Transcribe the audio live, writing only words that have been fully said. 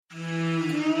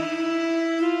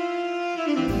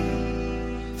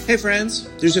Hey friends,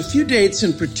 there's a few dates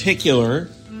in particular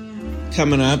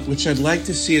coming up which I'd like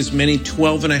to see as many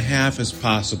 12 and a half as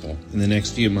possible in the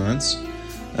next few months.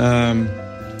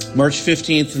 March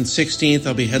 15th and 16th,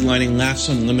 I'll be headlining Laughs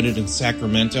Unlimited in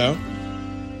Sacramento.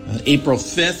 April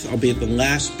 5th, I'll be at the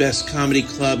Last Best Comedy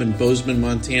Club in Bozeman,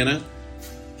 Montana.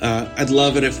 I'd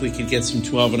love it if we could get some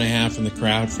 12 and a half in the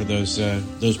crowd for those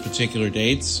particular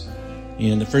dates.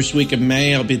 And the first week of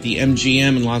May, I'll be at the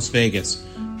MGM in Las Vegas.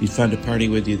 Be fun to party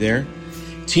with you there.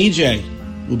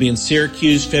 TJ will be in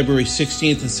Syracuse February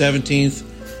 16th and 17th.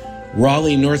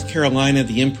 Raleigh, North Carolina,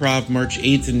 the Improv March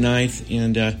 8th and 9th.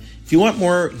 And if you want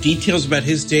more details about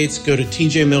his dates, go to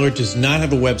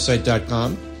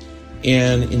tjmillerdoesnothaveawebsite.com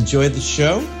and enjoy the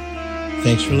show.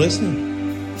 Thanks for listening.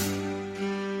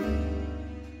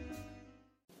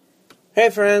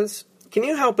 Hey friends, can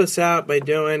you help us out by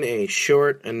doing a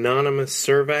short anonymous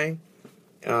survey?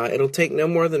 It'll take no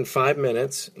more than 5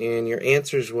 minutes, and your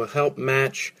answers will help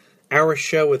match our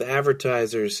show with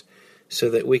advertisers so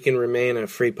that we can remain a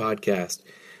free podcast.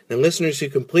 Now, listeners who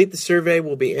complete the survey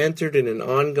will be entered in an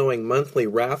ongoing monthly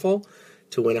raffle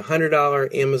to win a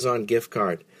 $100 Amazon gift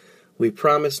card. We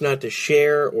promise not to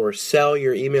share or sell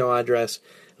your email address,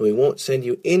 and we won't send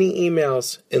you any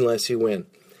emails unless you win.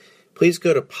 Please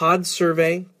go to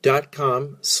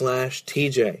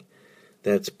podsurvey.com/TJ.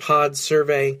 That's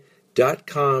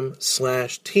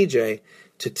podsurvey.com/TJ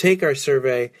to take our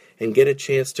survey and get a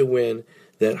chance to win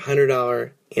that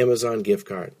 $100 Amazon gift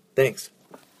card. Thanks.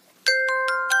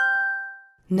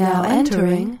 Now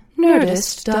entering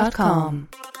Nerdist.com.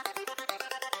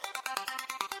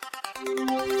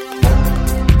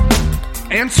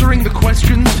 Answering the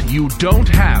questions you don't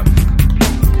have.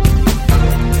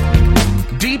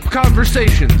 Deep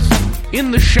conversations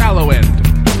in the shallow end.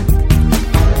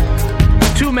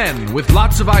 Two men with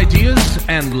lots of ideas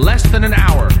and less than an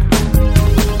hour.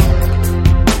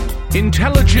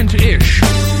 Intelligent-ish.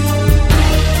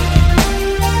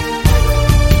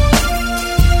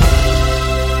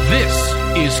 This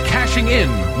is Cashing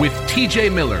In with TJ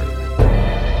Miller.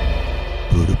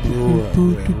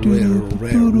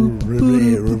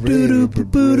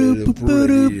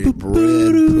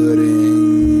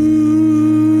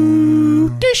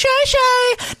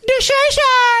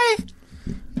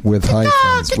 With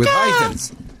hyphens. With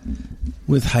hyphens.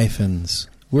 With hyphens.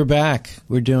 We're back.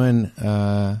 We're doing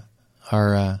our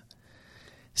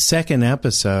second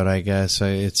episode, I guess.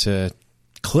 It's a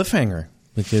cliffhanger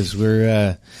because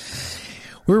we're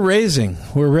raising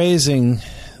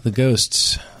the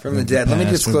ghosts from the dead. Let me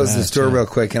just close this door real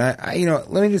quick, and I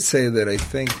let me just say that I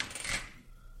think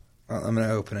I'm going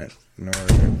to open it. No,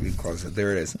 we close it.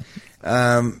 There it is.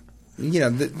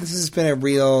 This has been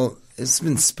it's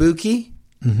been spooky.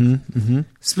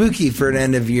 Spooky for an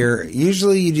end of year.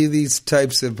 Usually you do these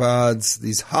types of pods,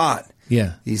 these hot,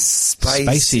 these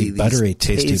spicy, buttery,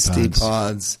 tasty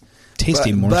pods.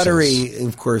 Tasty morsels. Buttery,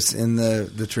 of course, in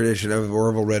the tradition of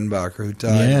Orville Redenbacher, who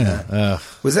died. Yeah.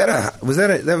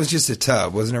 That was just a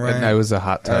tub, wasn't it, Ryan? It was a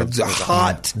hot tub. It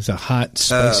was a hot,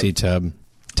 spicy tub.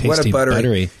 Tasty, what a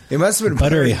buttery. It must have been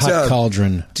buttery hot tub.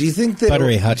 cauldron. Do you think that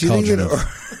buttery hot cauldron?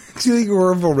 Do you think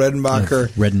Orville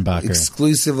Redenbacher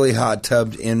exclusively hot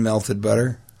tubbed in melted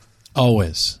butter?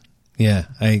 Always. Yeah.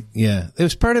 It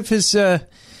was part of his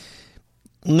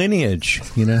lineage,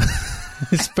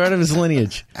 It's part of his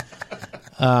lineage.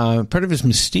 Part of his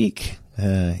mystique,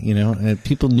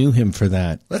 people knew him for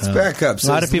that. Let's back up. So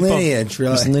a lot of people, lineage,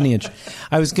 really. His lineage.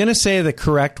 I was going to say the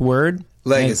correct word.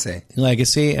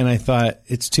 Legacy, and I thought,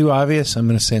 it's too obvious, I'm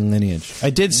going to say lineage. I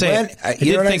did say I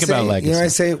did think about legacy. You know what I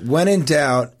say? When in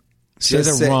doubt, say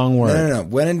the wrong word. No.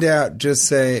 When in doubt, just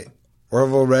say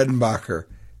Orville Redenbacher.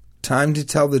 Time to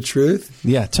tell the truth?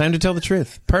 Yeah, time to tell the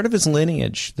truth. Part of his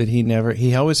lineage that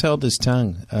he always held his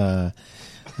tongue.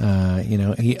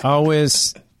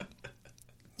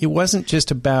 It wasn't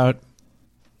just about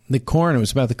the corn, it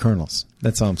was about the kernels.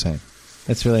 That's all I'm saying.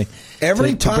 That's really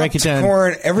every to break it down.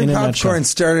 Every popcorn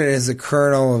started as a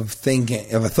kernel of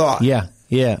thinking, of a thought. Yeah,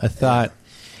 a thought.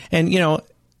 And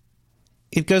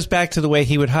it goes back to the way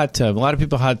he would hot tub. A lot of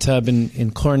people hot tub in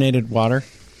chlorinated water.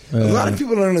 A lot of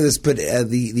people don't know this, but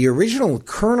the original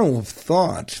kernel of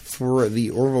thought for the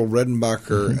Orville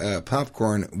Redenbacher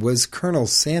popcorn was Colonel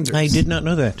Sanders. I did not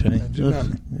know that. I did not.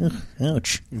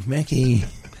 Ouch.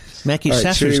 Mackie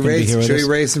Sasser's going to be here with us. Should we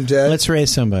raise some dead? Let's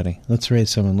raise somebody. Let's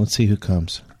raise someone. Let's see who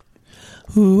comes.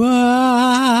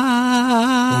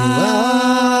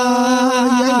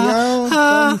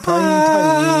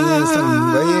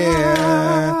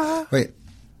 Wait.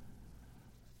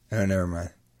 Oh, never mind.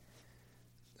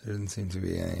 There doesn't seem to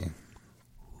be any.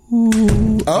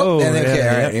 Oh, okay,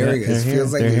 all right, here we go. It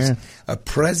feels like there's a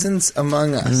presence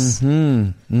among us.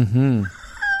 Mm-hmm.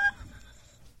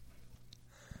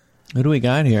 What do we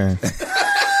got here?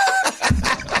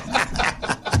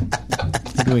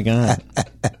 What do we got?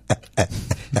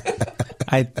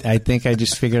 I think I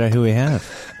just figured out who we have.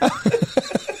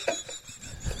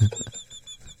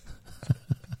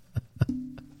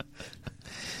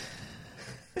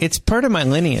 It's part of my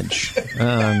lineage,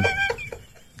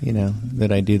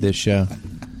 that I do this show.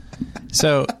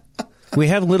 So we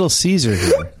have Little Caesar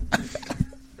here.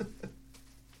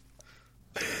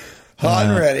 Hot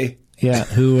and ready. Yeah,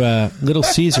 Little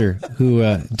Caesar,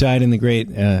 who died in the great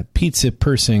pizza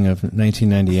pursing of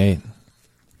 1998.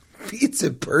 Pizza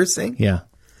pursing? Yeah.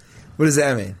 What does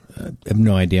that mean? I have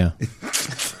no idea.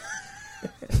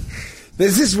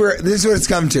 This is what it's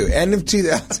come to. End of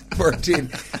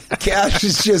 2014. Cash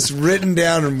is just written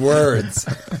down in words.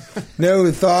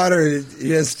 No thought or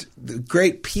just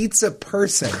great pizza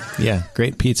pursing. Yeah,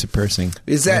 great pizza pursing.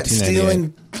 Is that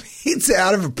stealing pizza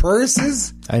out of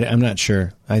purses? I'm not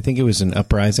sure. I think it was an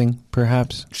uprising,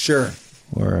 perhaps. Sure.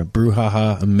 Or a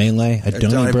brouhaha, a melee, a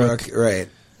Donnybrook. Right.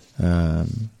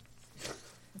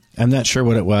 I'm not sure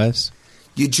what it was.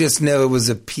 You just know it was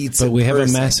a pizza But we have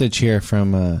pursing. a message here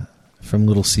from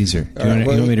Little Caesar. Do you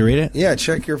want me to read it? Yeah,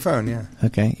 check your phone, yeah.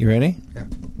 Okay, you ready? Yeah.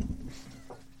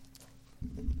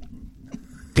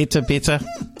 Pizza.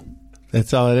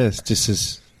 That's all it is.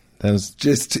 That's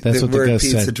the what word the ghost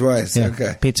pizza said. twice. Yeah.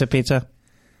 Okay. Pizza.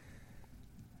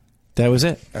 That was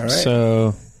it. All right.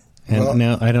 So,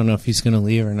 now I don't know if he's going to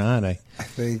leave or not. I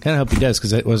think kind of hope he does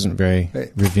because it wasn't very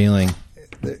revealing.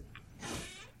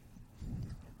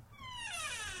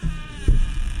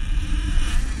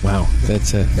 Wow,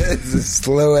 that's a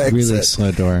slow exit. Really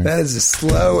slow door. That is a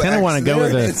slow exit. Kind of want to go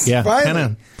with it. Yeah,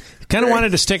 kind of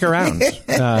wanted to stick around.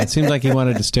 It seemed like he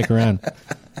wanted to stick around.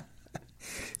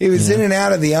 He was in and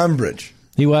out of the umbrage.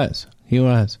 He was.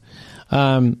 We're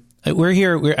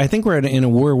here. I think we're in a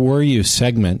Where Were You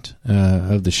segment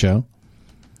of the show.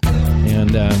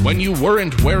 And when you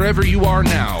weren't wherever you are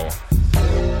now,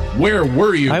 where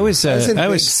were you? I was. I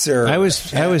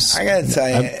gotta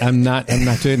tell you, I'm not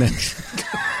doing that.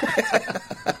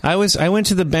 I went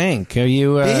to the bank. Are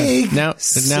you now?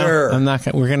 Sir. I'm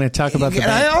not. We're going to talk about the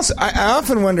bank. I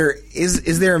often wonder: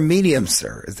 is there a medium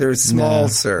sir? Is there a small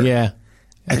sir? Yeah,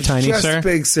 a tiny just sir,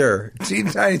 big sir,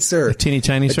 teeny tiny sir, a teeny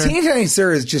tiny sir. A teeny tiny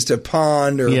sir is just a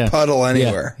pond or a puddle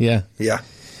anywhere. Yeah.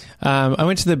 I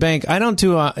went to the bank. I don't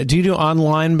do. Do you do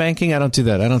online banking? I don't do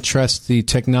that. I don't trust the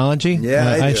technology.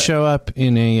 Yeah, I show up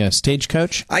in a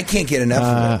Stagecoach. I can't get enough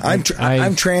of it.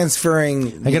 I'm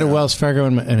transferring. I got a Wells Fargo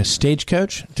and a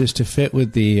Stagecoach just to fit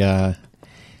with the,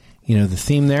 the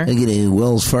theme there. I get a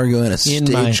Wells Fargo and a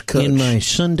Stagecoach in my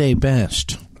Sunday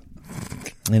best,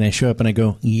 and I show up and I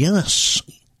go yes,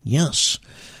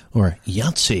 or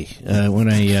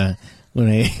Yahtzee when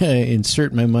I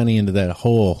insert my money into that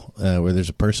hole where there's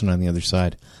a person on the other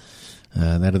side.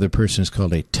 That other person is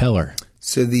called a teller.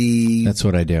 So that's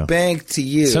what I do. Bank to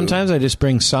you. Sometimes I just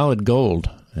bring solid gold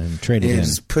and trade it in.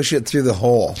 Just push it through the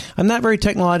hole. I'm not very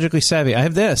technologically savvy. I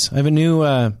have this. I have a new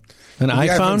an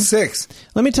iPhone 6.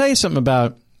 Let me tell you something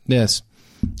about this.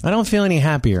 I don't feel any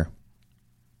happier.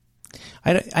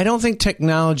 I don't think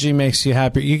technology makes you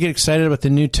happier. You get excited about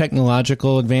the new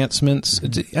technological advancements.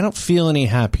 I don't feel any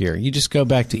happier. You just go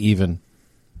back to even.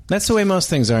 That's the way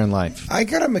most things are in life. I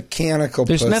got a mechanical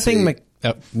There's pussy. nothing...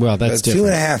 that's different.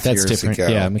 2.5 That's years different. ago.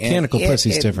 Yeah, mechanical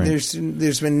pussy's different.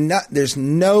 There's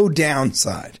no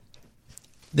downside.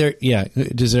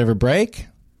 Does it ever break?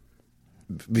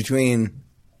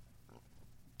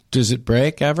 Does it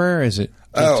break ever? Is it...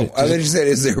 I thought you said,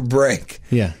 is there a break?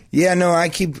 Yeah. Yeah, no, I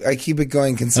keep it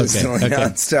going consistently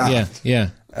nonstop. Yeah.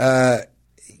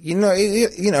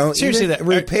 Seriously, that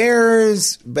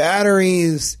repairs,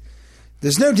 batteries,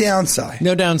 there's no downside.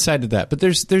 No downside to that. But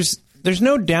there's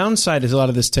no downside to a lot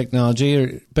of this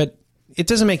technology, but it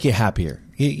doesn't make you happier.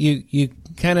 You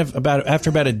kind of after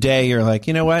about a day, you're like,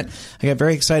 you know what? I got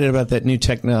very excited about that new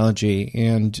technology,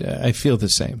 and I feel the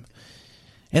same.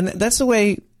 And that's the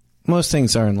way most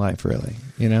things are in life, really.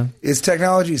 Is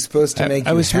technology supposed to make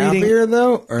you happier,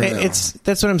 though? Or no? That's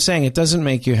what I'm saying. It doesn't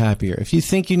make you happier. If you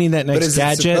think you need that next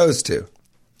gadget, it supposed to?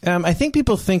 I think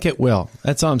people think it will.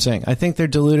 That's all I'm saying. I think they're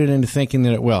deluded into thinking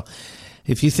that it will.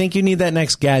 If you think you need that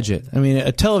next gadget, I mean,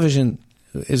 a television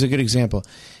is a good example.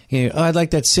 I'd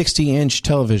like that 60-inch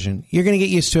television. You're going to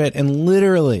get used to it, and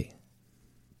literally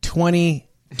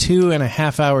 22 and a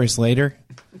half hours later,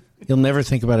 you'll never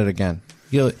think about it again.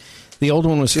 The old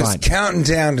one was fine. Just counting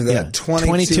down to that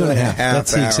 22 and a half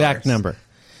That's the exact hours. number.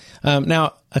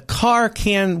 Now, a car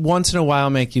can once in a while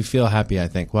make you feel happy, I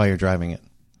think, while you're driving it.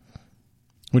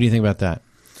 What do you think about that?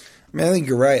 I mean, I think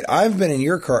you're right. I've been in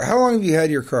your car. How long have you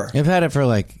had your car? I've had it for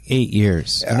like 8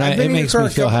 years. And it makes me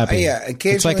feel happy. Yeah,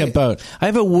 occasionally. It's like a boat. I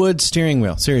have a wood steering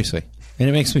wheel, seriously. And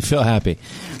it makes me feel happy.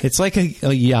 It's like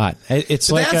a yacht.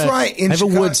 It's like I have a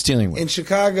wood steering wheel. In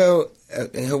Chicago,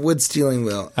 a wood steering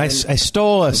wheel. I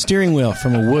stole a steering wheel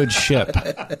from a wood ship.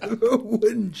 A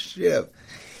wooden ship.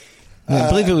 I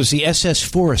believe it was the SS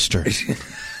Forester.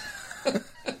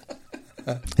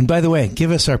 And by the way,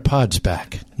 give us our pods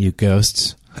back, you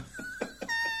ghosts.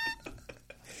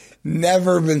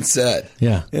 Never been said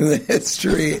in the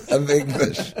history of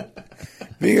English.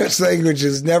 The English language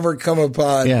has never come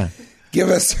upon. Yeah. Give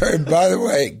us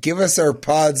our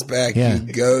pods back, you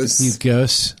ghosts. You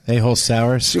ghosts. A-hole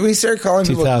sours. Should we start calling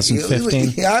 2015?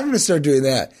 people? Yeah, I'm going to start doing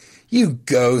that. You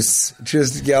ghosts.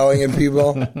 Just yelling at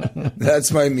people.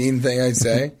 That's my mean thing I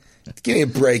say. Give me a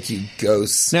break, you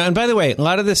ghosts. Now, and by the way, a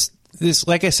lot of this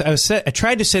like I said, I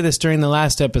tried to say this during the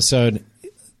last episode.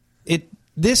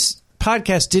 This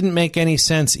podcast didn't make any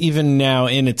sense even now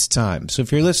in its time. So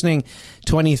if you're listening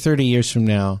 20, 30 years from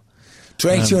now.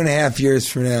 22 and a half years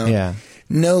from now. Yeah.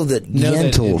 Know that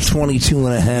Yentl 22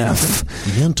 and a half.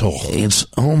 Yentl. It's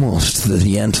almost the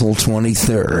Yentl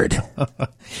 23rd.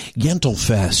 Yentl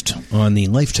Fest on the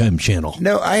Lifetime channel.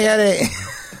 No, I had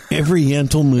every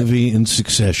Yentl movie in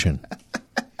succession.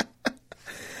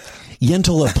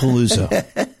 Yentl-a-palooza.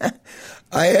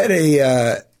 I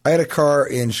had a car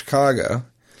in Chicago.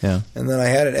 Yeah. And then I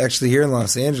had it actually here in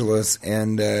Los Angeles,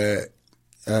 and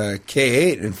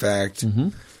K8, in fact,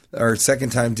 our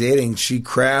second time dating, she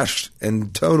crashed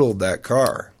and totaled that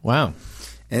car. Wow.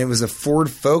 And it was a Ford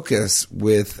Focus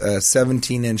with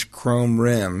 17-inch chrome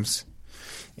rims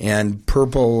and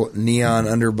purple neon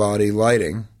underbody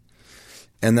lighting.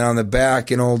 And then on the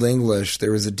back in Old English,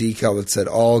 there was a decal that said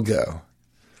 "All Go,"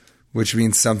 which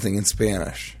means something in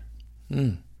Spanish.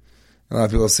 A lot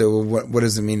of people say, well, what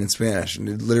does it mean in Spanish? And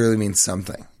it literally means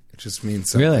something. It just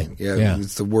means something. Really? Yeah.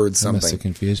 It's the word something. That must have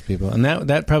confused people. And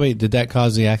that probably, did that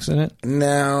cause the accident?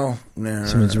 No.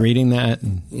 Someone's reading that?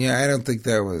 Yeah, I don't think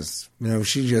that was,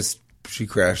 she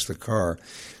crashed the car.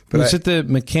 But was it the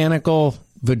mechanical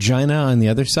vagina on the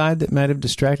other side that might have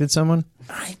distracted someone?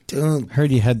 I don't.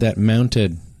 Heard you had that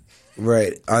mounted.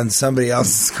 Right, on somebody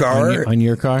else's car? On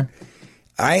your car?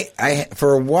 I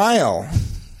for a while,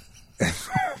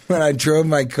 when I drove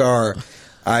my car,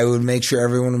 I would make sure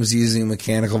everyone was using a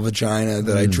mechanical vagina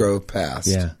that I drove past.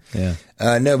 Yeah.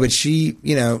 No, but she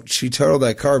totaled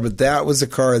that car, but that was a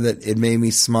car that it made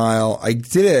me smile. I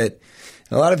did it.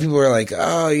 And a lot of people were like,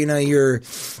 oh, you're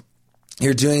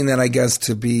doing that, I guess,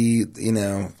 to be,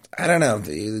 I don't know,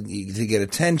 to get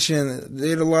attention. They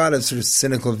had a lot of sort of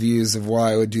cynical views of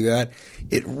why I would do that.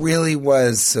 It really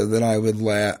was so that I would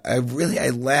laugh. I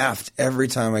laughed every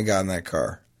time I got in that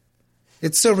car.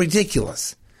 It's so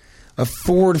ridiculous. A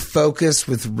Ford Focus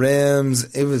with rims.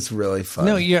 It was really fun.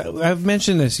 No, I've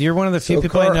mentioned this. You're one of the few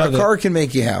people I know that... A car can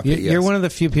make you happy, You're one of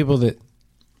the few people that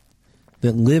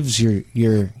lives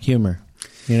your humor,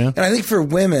 And I think for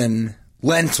women...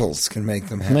 Lentils can make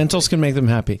them happy. Lentils can make them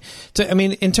happy. So, I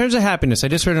mean, in terms of happiness, I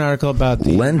just read an article about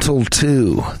the... Lentil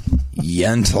 2.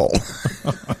 Yentl.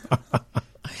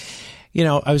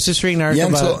 I was just reading an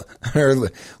article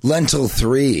about... Lentil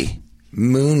 3.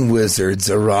 Moon Wizard's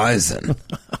Horizon.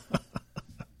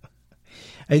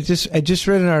 I just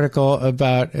read an article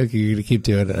about... Okay, you're going to keep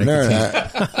doing it. No.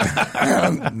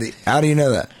 How do you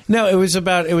know that? No, it was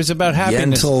about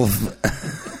happiness.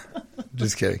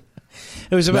 Just kidding.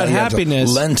 It was about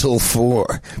happiness. Lentil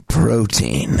 4,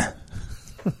 protein.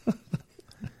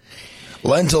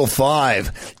 Lentil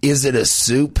 5, is it a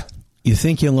soup? You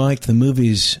think you like the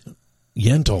movies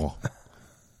Yentl?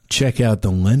 Check out the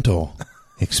Lentil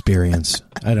Experience.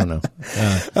 I don't know.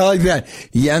 I like that.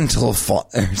 Yentl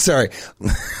 5. Sorry.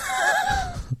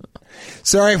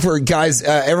 Sorry for guys,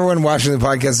 everyone watching the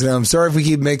podcast at home. Sorry if we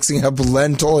keep mixing up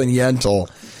lentil and Yentl.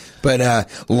 But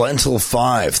Lentil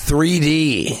 5,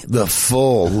 3D, the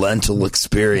full lentil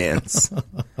experience.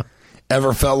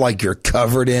 Ever felt like you're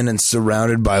covered in and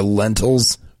surrounded by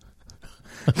lentils?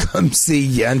 Come see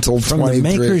Yentl 23. From the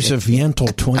makers of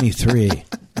Yentl 23,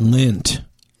 Lint.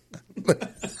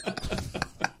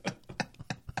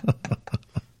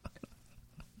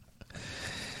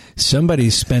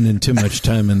 Somebody's spending too much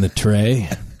time in the tray.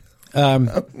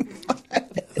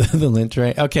 The lint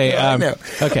tray. Okay. I know.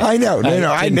 Okay. I know.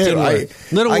 No, I knew.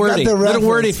 Little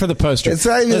wordy for the poster. It's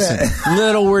not even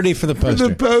little wordy for the poster.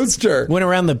 The poster. Went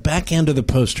around the back end of the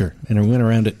poster, and I went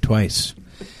around it twice.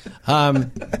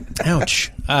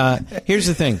 Ouch. Here's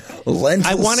the thing.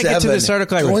 Lentil I want to get to this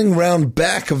article I read. going round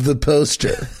back of the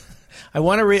poster. I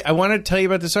want to tell you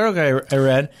about this article I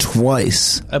read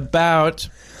Twice. about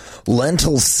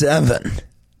Lentil 7.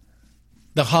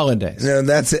 the holidays. No,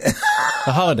 that's it.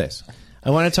 The holidays. I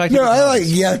want to talk to you No, about I like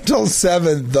Lentil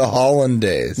 7, the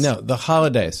Hollandaise. No, the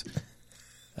holidays.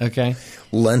 Okay?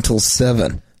 Lentil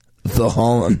 7, the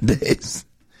Hollandaise.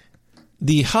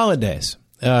 The holidays.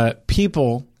 A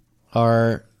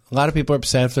lot of people are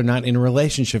upset if they're not in a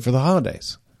relationship for the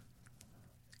holidays.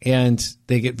 And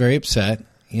they get very upset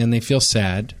and they feel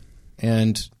sad.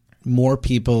 And more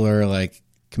people are like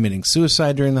committing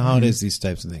suicide during the holidays, these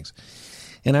types of things.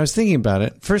 And I was thinking about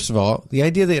it. First of all, the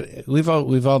idea that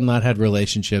we've all not had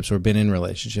relationships or been in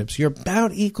relationships, you're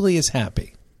about equally as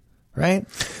happy, right?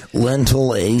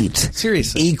 Lentil 8.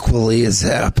 Seriously. Equally as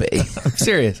happy. I'm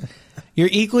serious. You're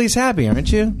equally as happy,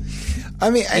 aren't you? I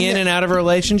mean, In and out of a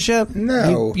relationship?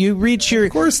 No. You reach your...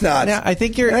 Of course not. Now, I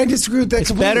think you're... And I disagree with that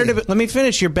it's completely. better to... Let me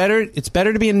finish. It's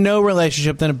better to be in no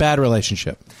relationship than a bad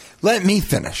relationship. Let me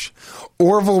finish.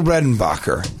 Orville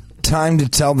Redenbacher, Time to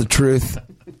Tell the Truth.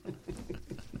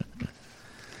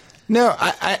 No,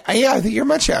 I think you're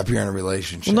much happier in a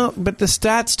relationship. Well, no, but the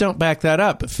stats don't back that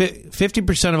up.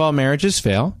 50% of all marriages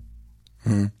fail.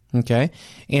 Okay?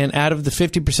 And out of the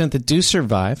 50% that do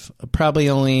survive, probably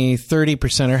only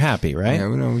 30% are happy, right? Yeah,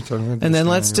 we know we talking about this. And then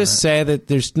let's just say that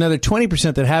there's another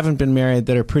 20% that haven't been married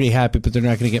that are pretty happy, but they're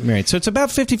not going to get married. So it's about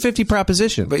 50-50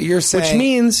 proposition. But you're saying... Which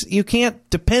means you can't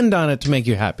depend on it to make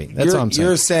you happy. That's all I'm saying.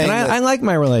 You're saying... And I like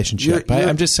my relationship.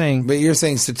 I'm just saying... But you're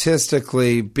saying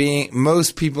statistically,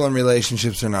 most people in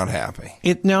relationships are not happy.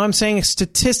 No, I'm saying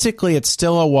statistically it's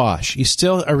still a wash. You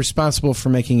still are responsible for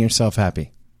making yourself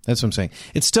happy. That's what I'm saying.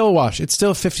 It's still a wash. It's still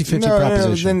a 50-50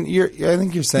 proposition. No, then I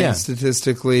think you're saying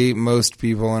statistically most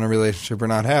people in a relationship are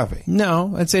not happy.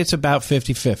 No, I'd say it's about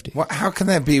 50-50. Well, how can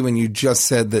that be when you just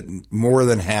said that more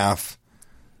than half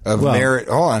of marriage...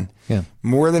 Hold on. Yeah.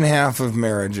 More than half of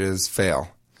marriages fail.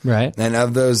 Right. And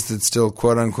of those that still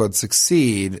quote-unquote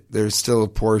succeed, there's still a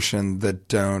portion that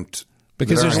don't...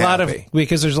 Because there's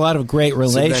a lot of great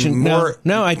relationships.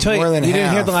 No, I tell you, you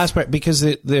didn't hear the last part. Because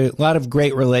a lot of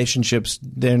great relationships,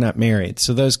 they're not married,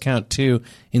 so those count too.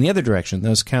 In the other direction,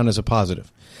 those count as a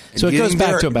positive. So it goes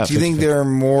back to about. Do you think there are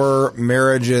more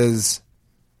marriages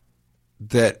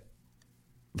that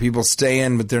people stay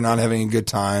in, but they're not having a good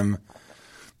time,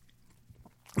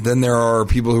 than there are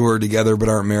people who are together but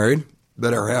aren't married?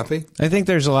 That are happy? I think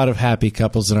there's a lot of happy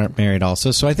couples that aren't married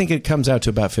also. So I think it comes out to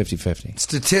about 50-50.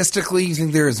 Statistically, you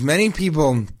think there are as many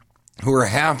people who are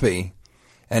happy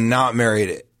and not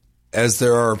married as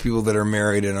there are people that are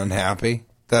married and unhappy?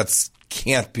 That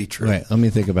can't be true. Right. Let me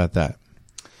think about that.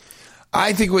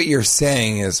 I think what you're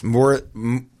saying is more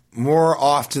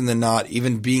often than not,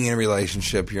 even being in a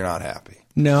relationship, you're not happy.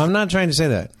 No, I'm not trying to say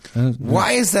that.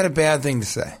 Why is that a bad thing to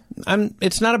say?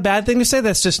 It's not a bad thing to say.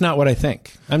 That's just not what I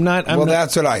think.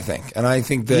 That's what I think. And I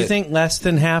think that... You think less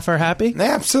than half are happy?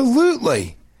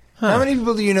 Absolutely. Huh. How many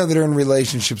people do you know that are in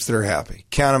relationships that are happy?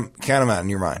 Count them out in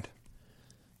your mind.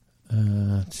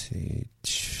 Let's see.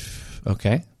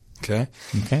 Okay. Okay.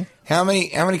 How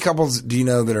many couples do you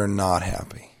know that are not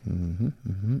happy?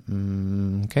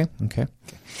 Okay.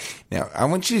 Now, I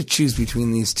want you to choose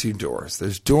between these two doors.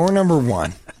 There's door number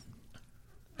 1,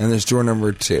 and there's door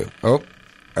number 2. Oh,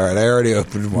 all right. I already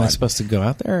opened one. Am I supposed to go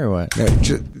out there or what? No,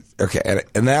 okay,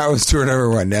 and that was door number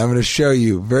 1. Now I'm going to show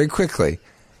you very quickly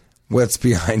what's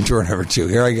behind door number 2.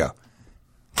 Here I go.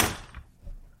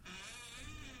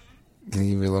 Can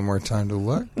you give me a little more time to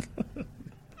look?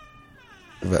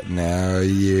 But now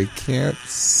you can't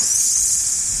see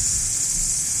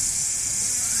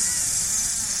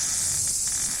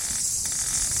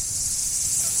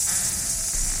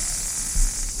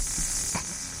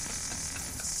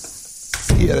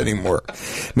it anymore.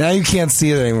 Now you can't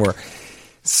see it anymore.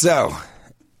 So,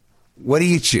 what do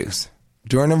you choose?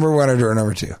 Door number 1 or door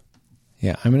number 2?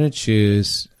 Yeah, I'm going to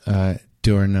choose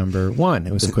door number 1.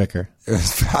 It was quicker. It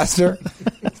was faster?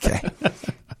 Okay.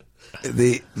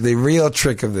 The real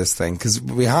trick of this thing, because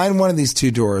behind one of these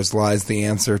two doors lies the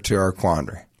answer to our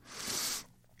quandary.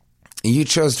 You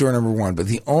chose door number 1, but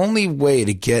the only way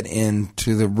to get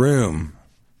into the room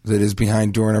that is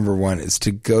behind door number 1 is to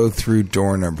go through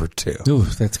door number 2. Ooh,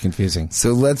 that's confusing.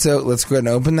 So let's go ahead and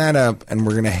open that up, and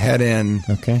we're going to head in.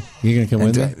 Okay. You're going to come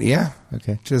with me? Yeah.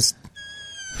 Okay.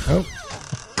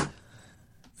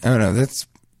 Oh no, this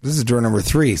is door number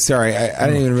 3. Sorry, I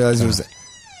didn't even realize it was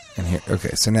in here.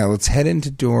 Okay, so now let's head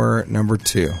into door number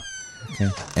 2. Okay.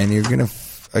 And you're going to,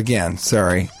 again,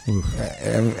 sorry.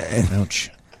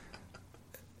 Ouch.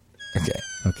 Okay.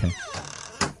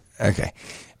 Okay.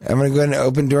 I'm going to go ahead and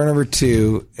open door number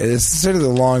 2. This is sort of the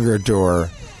longer door.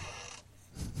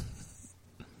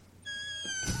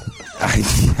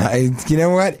 You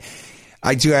know what?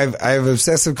 I have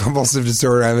obsessive compulsive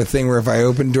disorder. I have a thing where if I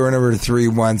open door number 3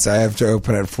 once, I have to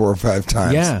open it 4 or 5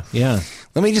 times. Yeah.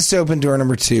 Let me just open door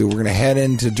number 2. We're going to head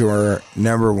into door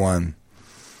number 1.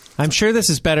 I'm sure this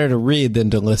is better to read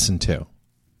than to listen to.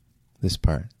 This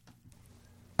part.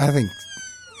 I think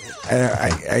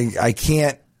I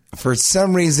can't. For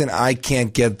some reason, I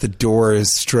can't get the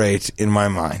doors straight in my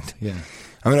mind. Yeah.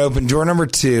 I'm going to open door number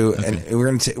 2, and we're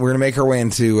going to make our way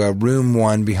into room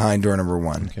 1 behind door number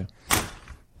 1. Okay.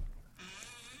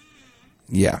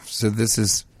 Yeah. So this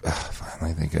is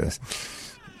finally, thank goodness.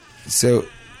 So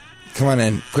come on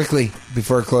in quickly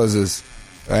before it closes.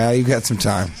 You got some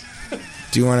time.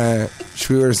 Do you want to?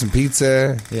 Should we order some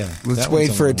pizza? Yeah. Let's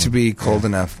wait for it to be cold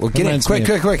enough. Well, get in quick.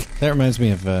 That reminds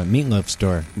me of a meatloaf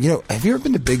store. You know, have you ever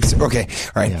been to Big? Okay, all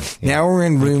right. Yeah. Now we're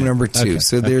in room number 2. Okay.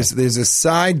 So there's a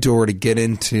side door to get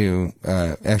into.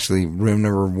 Actually, room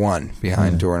number 1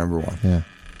 behind door number 1. Yeah.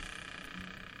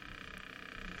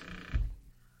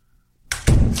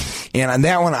 And on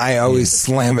that one, I always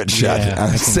slam it shut. Yeah,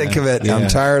 I'm sick of it. yeah. I'm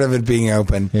tired of it being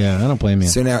open. Yeah, I don't blame you.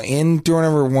 So now in door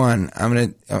number 1, I'm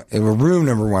going to, room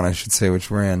number 1, I should say, which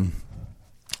we're in.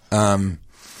 As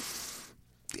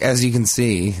you can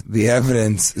see, the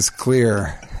evidence is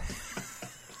clear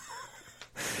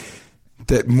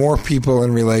that more people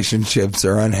in relationships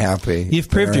are unhappy. You've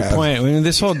proved your point. I mean,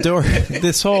 this whole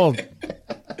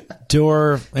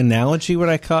door analogy, what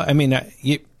I call, I mean,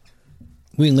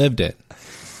 we lived it.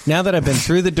 Now that I've been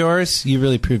through the doors, you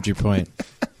really proved your point.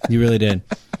 You really did.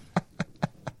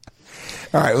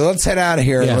 All right, well, let's head out of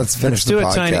here and let's finish the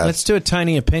podcast. Let's do a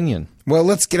tiny opinion. Well,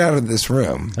 let's get out of this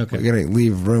room. Okay. We're going to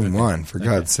leave room 1, for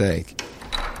God's sake.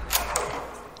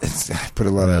 I put a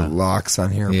lot of locks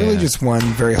on here. Yeah. Really just one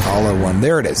very hollow one.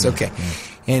 There it is. Okay.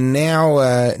 And now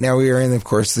we are in, of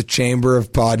course, the Chamber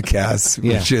of Podcasts,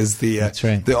 which is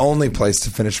the only place to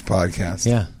finish a podcast.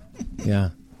 Yeah.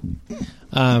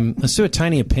 Let's do a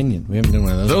tiny opinion. We haven't done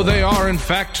one of those. Though they are, in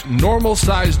fact,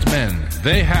 normal-sized men,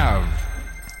 they have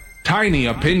tiny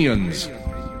opinions.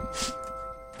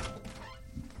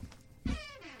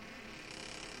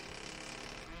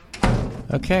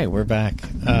 Okay, we're back.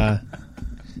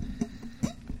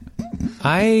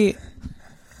 I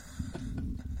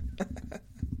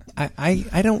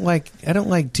don't like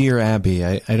Dear Abby.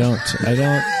 I don't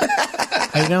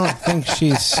think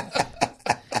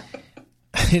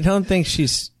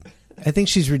she's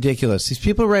ridiculous. These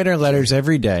people write her letters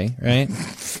every day, right?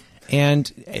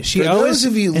 And she always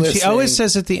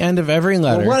says at the end of every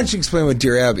letter. Well, why don't you explain what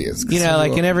Dear Abby is? You know,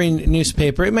 like in every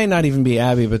newspaper, it may not even be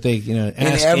Abby, but they,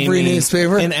 ask every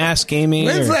newspaper, and Ask Amy,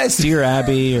 or Dear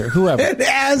Abby, or whoever.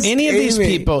 Any of these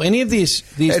people, any of these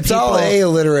it's people, all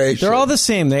alliteration. They're all the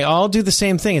same. They all do the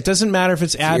same thing. It doesn't matter if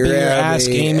it's Abby or Ask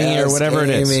Amy or whatever it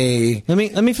is.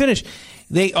 Let me finish.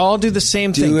 They all do the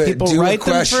same thing. People write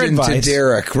them for advice. To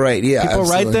Derek, right? Yeah, people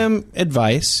write them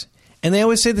advice. And they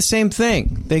always say the same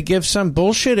thing. They give some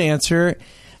bullshit answer,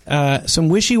 some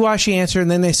wishy-washy answer, and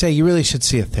then they say, you really should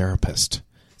see a therapist.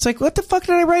 It's like, what the fuck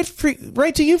did I write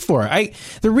to you for?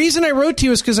 The reason I wrote to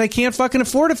you is because I can't fucking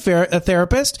afford a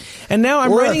therapist, and now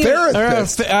I'm writing...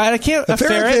 I can't... A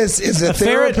therapist is a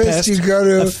therapist you go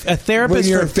to... A therapist when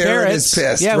your for ferret ferrets. is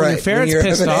pissed. Yeah, when your ferret's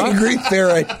pissed off. An angry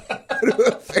ferret. Go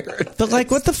to a ferret. But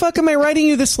like, what the fuck am I writing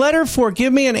you this letter for?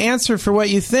 Give me an answer for what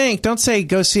you think. Don't say,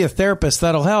 go see a therapist.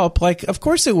 That'll help. Like, of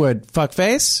course it would,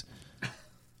 fuckface.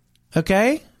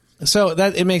 Okay? So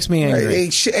that it makes me angry.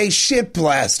 A shit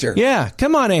blaster. Yeah,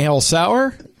 come on, A-hole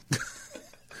sour.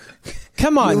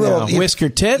 Come on now, whisker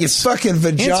tits. You fucking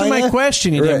vagina. Answer my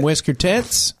question, you damn whisker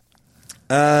tits.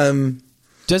 Doesn't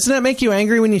that make you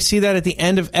angry when you see that at the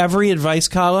end of every advice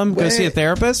column? Go see a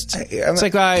therapist? It's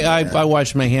like, I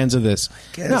washed my hands of this.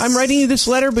 No, I'm writing you this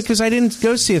letter because I didn't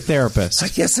go see a therapist. I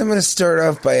guess I'm going to start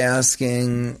off by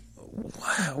asking...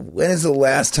 When is the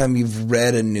last time you've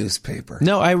read a newspaper?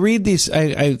 No, I read these.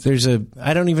 I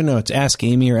don't even know. It's Ask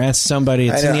Amy or Ask Somebody.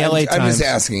 It's in the LA Times. I'm just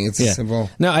asking. It's simple.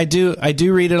 No, I do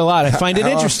read it a lot. I find it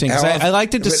interesting because I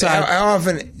like to decide. How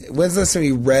often? When's the last time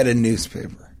you read a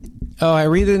newspaper? Oh, I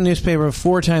read the newspaper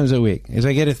 4 times a week. As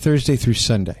I get it Thursday through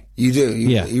Sunday. You do?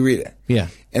 You read it? Yeah.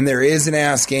 And there is an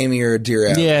Ask Amy or a Dear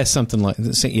Abby? Yeah, something like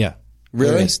that. Yeah.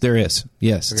 Really? There is.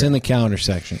 Yes. Okay. It's in the calendar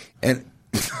section. And...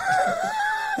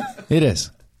 It is.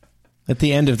 At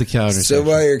the end of the calendar section. So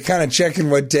while you're kind of checking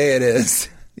what day it is.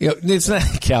 It's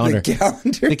not a calendar.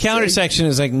 The calendar section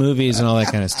is like movies and all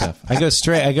that kind of stuff. I go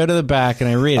to the back and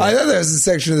I read it. I thought there was a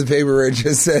section of the paper where it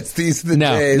just says these are the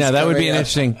days. No, that would be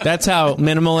interesting. That's how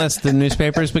minimalist the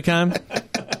newspapers become.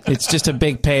 It's just a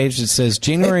big page that says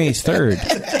January 3rd.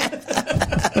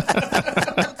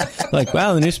 Like,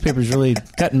 wow, the newspaper's really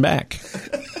cutting back.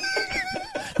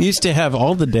 You used to have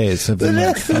all the days of the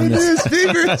month.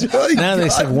 Really now they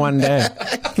said one day.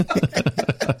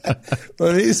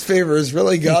 The newspaper has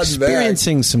really gotten back.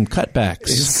 Experiencing some cutbacks.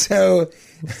 So,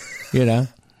 you know.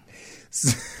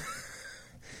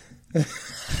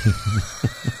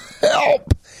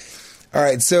 Help. All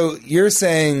right, so you're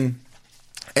saying,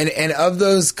 and of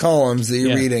those columns that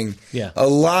you're reading, a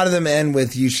lot of them end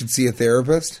with "you should see a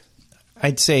therapist."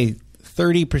 I'd say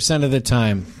 30% of the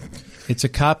time, it's a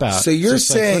cop out. So you're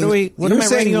saying what am I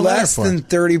writing a letter less for? than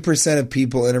 30% of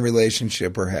people in a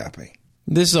relationship are happy.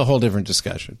 This is a whole different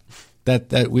discussion.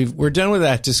 We're done with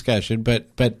that discussion,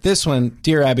 but this one,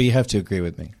 dear Abby, you have to agree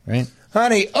with me, right?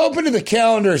 Honey, open to the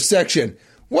calendar section.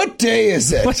 What day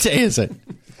is it? What day is it?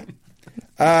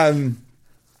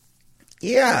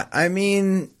 Yeah, I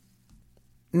mean,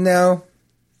 no.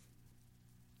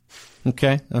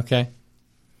 Okay.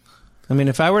 I mean,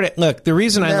 if I were to look, the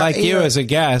reason I like you as a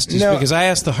guest is because I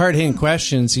ask the hard-hitting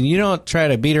questions, and you don't try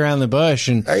to beat around the bush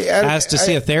and ask to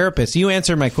see a therapist. You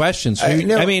answer my questions.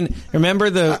 I mean, remember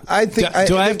do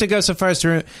I have to go so far as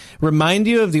to remind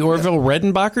you of the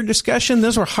Orville-Redenbacher discussion?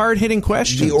 Those were hard-hitting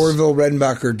questions. The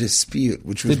Orville-Redenbacher dispute,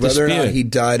 which was whether or not he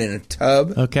died in a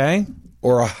tub. Okay.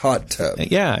 Or a hot tub.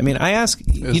 Yeah, I mean, I ask.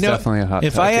 Definitely a hot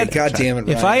tub. God damn it!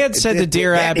 Ryan. If I had said to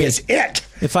Dear Abby,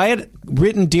 if I had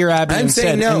written Dear Abby and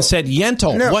said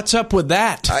Yentl, what's up with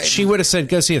that? She would have said,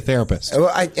 go see a therapist. Well,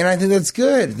 I think that's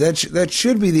good. That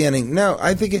should be the ending. No,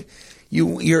 I think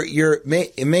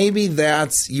maybe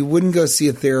that's you wouldn't go see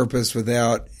a therapist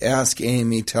without Ask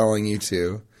Amy telling you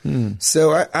to.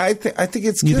 So I think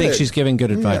it's good. You think she's giving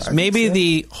good advice? Yeah, maybe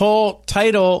the whole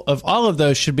title of all of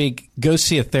those should be "Go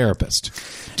See a Therapist,"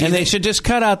 and they should just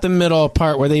cut out the middle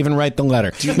part where they even write the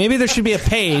letter. Maybe there should be a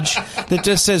page that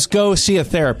just says "Go See a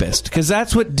Therapist," because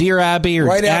that's what Dear Abby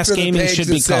or Ask Amy should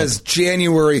be called. Says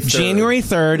January 3rd. January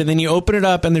 3rd, and then you open it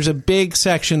up, and there's a big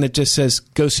section that just says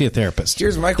 "Go See a Therapist."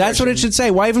 Here's my question. That's what it should say.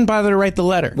 Why even bother to write the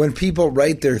letter? When people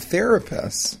write their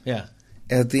therapists,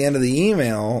 at the end of the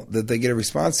email that they get a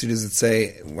response to, does it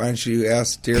say, why don't you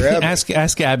ask Dear Abby?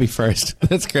 ask Abby first.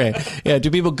 That's great. Yeah, do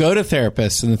people go to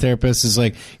therapists? And the therapist is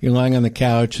like, you're lying on the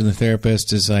couch, and the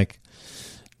therapist is like,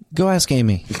 go ask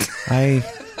Amy. Have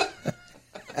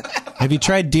you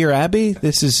tried Dear Abby?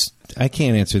 I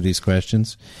can't answer these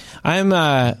questions.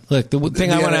 Look, the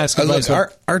thing I want to ask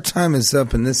look, our time is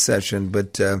up in this session,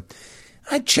 but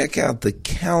I check out the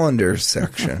calendar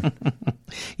section.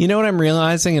 You know what I'm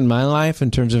realizing in my life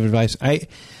in terms of advice?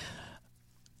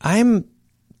 I'm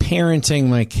parenting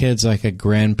my kids like a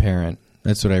grandparent.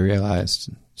 That's what I realized.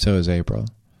 So is April.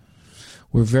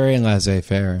 We're very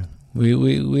laissez-faire.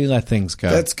 We let things go.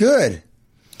 That's good.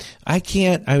 I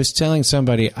was telling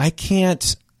somebody,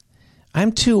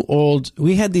 I'm too old.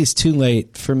 We had these too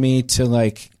late for me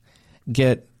to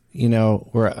get,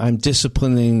 where I'm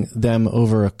disciplining them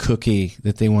over a cookie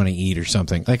that they want to eat or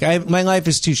something. My life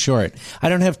is too short. I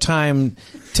don't have time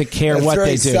to care what they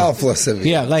do. That's very selfless of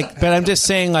you. Yeah, but I'm just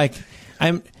saying, I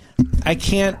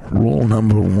can't. Rule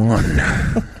number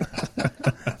 1.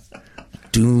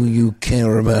 Do you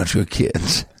care about your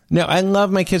kids? No, I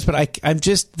love my kids, but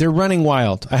they're running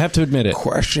wild. I have to admit it.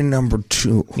 Question number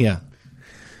 2. Yeah.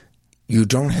 You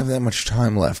don't have that much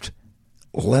time left.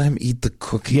 Let him eat the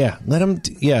cookie. Yeah, let him.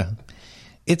 Yeah,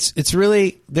 it's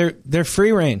really they're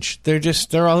free range. They're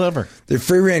all over. They're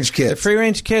free range kids. They're free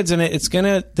range kids, and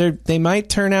they might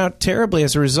turn out terribly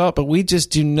as a result. But we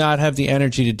just do not have the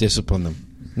energy to discipline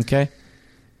them. Okay.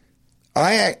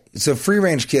 So free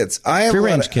range kids. I have a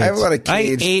lot of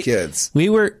caged kids.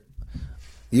 You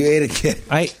ate a kid.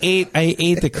 I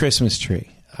ate the Christmas tree.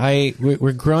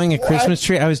 We're growing a Christmas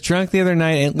tree. I was drunk the other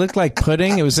night, and it looked like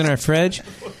pudding. It was in our fridge.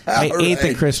 I ate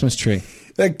the Christmas tree.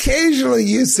 Occasionally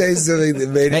you say something that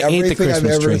made everything I've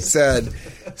ever said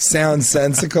sound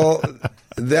sensical.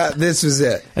 This was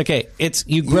it. Okay,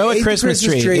 you grow a Christmas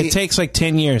tree. It takes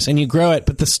 10 years, and you grow it.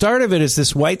 But the start of it is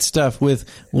this white stuff with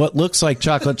what looks like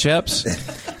chocolate chips.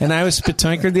 And I was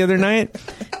spit-tunkered the other night,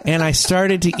 and I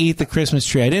started to eat the Christmas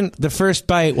tree. The first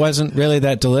bite wasn't really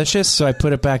that delicious, so I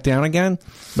put it back down again.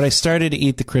 But I started to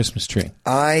eat the Christmas tree.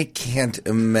 I can't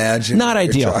imagine. Not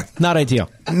ideal. Not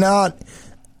ideal. Not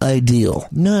ideal.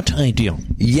 Not ideal.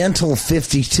 Yentl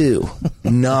 52.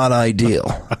 Not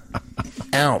ideal.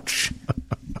 Ouch.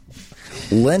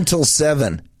 Lentil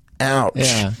 7. Ouch.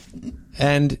 Yeah.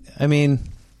 And, I mean,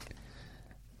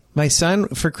 my son,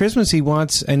 for Christmas, he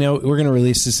wants, I know we're going to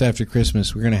release this after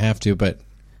Christmas. We're going to have to, but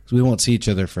we won't see each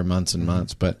other for months and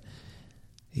months. But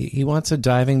he wants a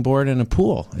diving board and a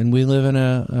pool, and we live in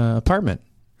a apartment.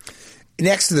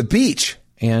 next to the beach.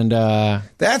 And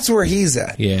that's where he's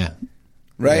at. Yeah.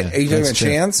 Right? Yeah, Are you talking about true.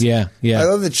 Chance? Yeah. I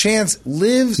love that Chance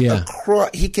lives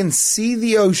across. He can see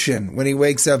the ocean when he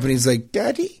wakes up and he's like,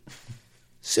 Daddy,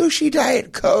 sushi,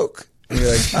 Diet Coke. And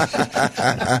you're like,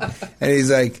 and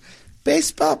he's like,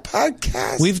 baseball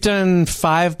podcast. We've done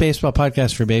 5 baseball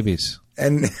podcasts for babies.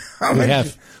 And we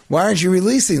have. Why aren't you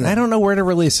releasing them? I don't know where to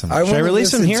release them. Should I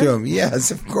release them here? To them.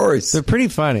 Yes, of course. They're pretty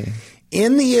funny.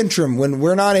 In the interim, when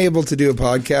we're not able to do a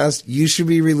podcast, you should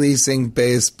be releasing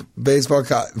baseball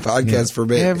podcasts for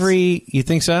babies. You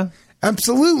think so?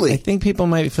 Absolutely. I think people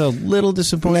might feel a little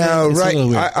disappointed. No, it's right.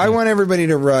 I want everybody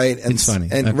to write and, it's funny.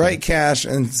 and write cash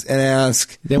and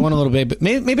ask. They want a little baby.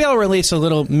 Maybe I'll release a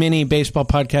little mini baseball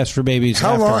podcast for babies.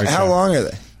 How long are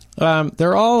they?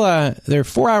 They're all they're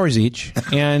 4 hours each,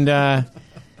 and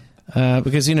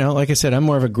because like I said, I'm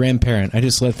more of a grandparent. I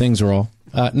just let things roll.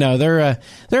 No, they're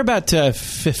about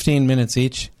 15 minutes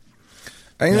each.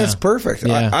 I think that's perfect.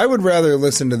 Yeah. I would rather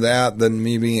listen to that than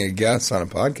me being a guest on a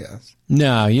podcast.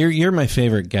 No, you're my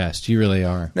favorite guest. You really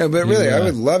are. No, but really, I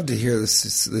would love to hear the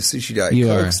Sushi Diet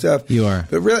Coke stuff. You are.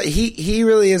 But really, he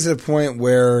really is at a point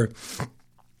where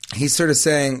he's sort of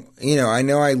saying, I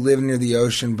know I live near the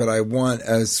ocean, but I want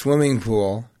a swimming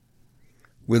pool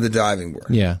with a diving board.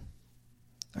 Yeah.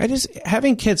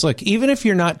 Having kids, look, even if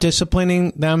you're not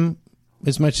disciplining them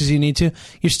as much as you need to,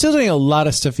 you're still doing a lot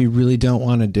of stuff you really don't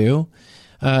want to do.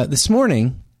 This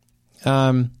morning,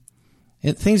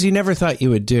 things you never thought you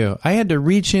would do. I had to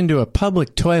reach into a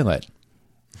public toilet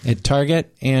at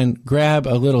Target and grab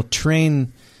a little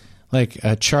train, like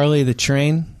Charlie the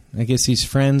Train. I guess he's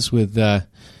friends with,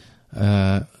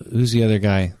 who's the other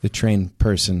guy? The train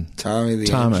person. Thomas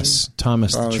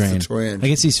the Train. The toy engine. I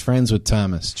guess he's friends with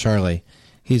Thomas, Charlie.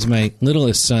 He's my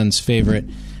littlest son's favorite.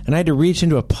 And I had to reach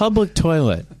into a public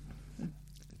toilet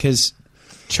because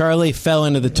Charlie fell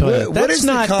into the toilet. That's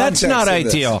not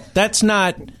ideal. That's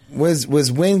not.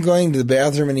 Was Wayne going to the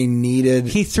bathroom and he needed?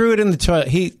 He threw it in the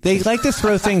toilet. They like to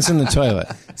throw things in the toilet.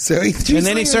 So he and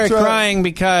then he started crying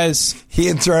because he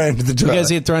had thrown it into the toilet. Because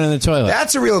he had thrown it in the toilet.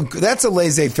 That's a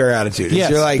laissez-faire attitude.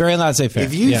 Yes, you're like, very laissez-faire.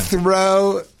 If you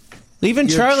throw. Even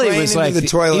Charlie was like, the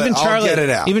toilet, I'll get it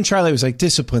out. Even Charlie was like,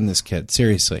 discipline this kid.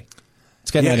 Seriously. It's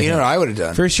got you know what I would have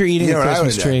done? First you're eating the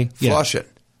Christmas tree.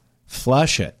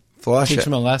 Flush it. Teach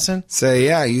him a lesson?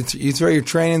 Say, you throw your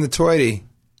train in the toity.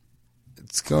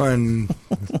 It's going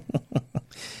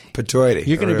patoity.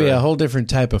 You're going to be a whole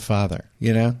different type of father,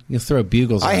 You'll throw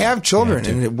bugles. I have children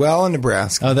in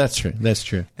Nebraska. Oh, that's true. That's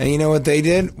true. And you know what they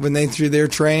did when they threw their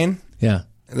train? Yeah.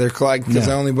 Because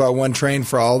I only bought one train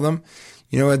for all of them.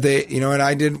 You know what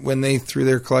I did when they threw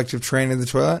their collective train in the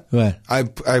toilet? What?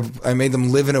 I made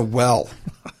them live in a well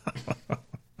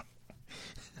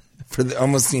for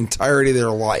almost the entirety of their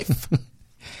life.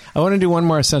 I want to do one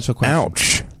more essential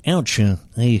question. Ouch.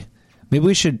 Hey, maybe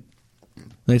we should.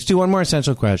 Let's do one more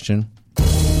essential question.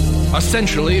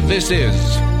 Essentially, this is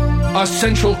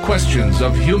Essential Questions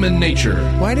of Human Nature.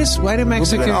 Why do Mexicans? We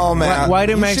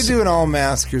should do an all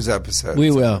maskers episode.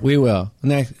 We will.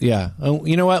 Yeah.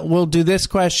 You know what? We'll do this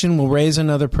question. We'll raise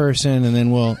another person, and then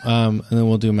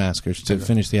we'll do maskers to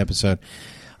finish the episode.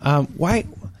 Why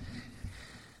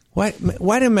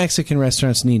do Mexican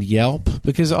restaurants need Yelp?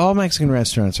 Because all Mexican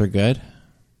restaurants are good,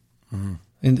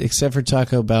 and except for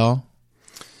Taco Bell.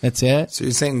 That's it? So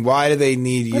you're saying, why do they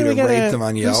need you to rate them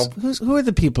on Yelp? Who are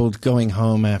the people going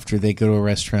home after they go to a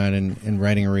restaurant and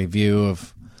writing a review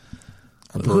of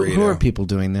a burrito? Who are people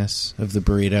doing this, of the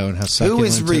burrito and how succulent? Who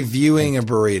is reviewing a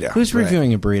burrito? Who's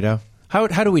reviewing a burrito? How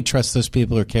do we trust those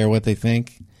people or care what they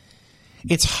think?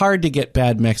 It's hard to get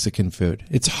bad Mexican food.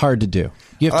 It's hard to do.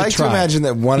 You have to try. I like to imagine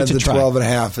that one of the 12 and a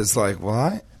half is like,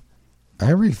 well,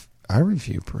 I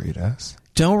review burritos.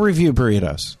 Don't review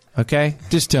burritos. Okay?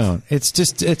 Just don't.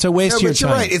 It's a waste of your time.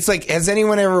 You're right. It's like, has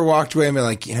anyone ever walked away and been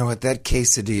like, you know what, that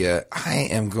quesadilla, I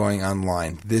am going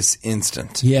online this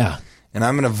instant. Yeah. And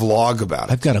I'm going to vlog about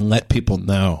it. I've got to let people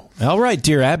know. I'll write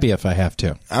Dear Abby if I have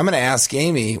to. I'm going to ask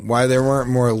Amy why there weren't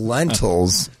more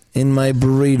lentils in my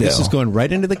burrito. This is going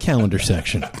right into the calendar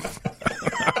section.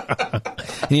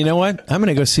 And you know what? I'm going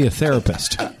to go see a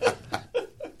therapist.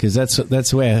 Because that's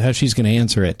the way how she's going to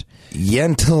answer it.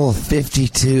 Yentil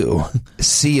 52.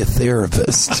 See a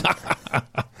therapist.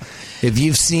 If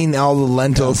you've seen all the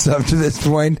lentils up to this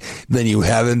point, then you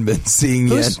haven't been seeing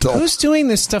Yentil. Who's doing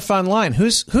this stuff online?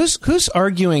 Who's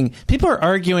arguing? People are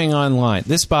arguing online.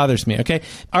 This bothers me. Okay,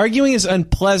 arguing is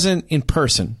unpleasant in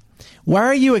person. Why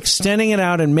are you extending it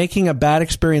out and making a bad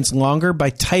experience longer by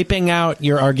typing out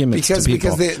your arguments to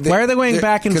people? Why are they going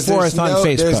back and forth on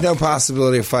Facebook? There's no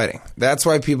possibility of fighting. That's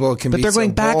why people can be so bold. But they're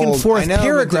going back and forth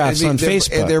paragraphs on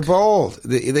Facebook. They're bold.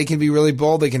 They can be really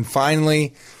bold. They can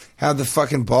finally have the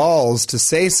fucking balls to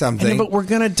say something. But we're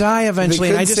going to die eventually.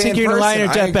 And I just think you're going to lie in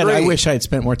your deathbed. I wish I had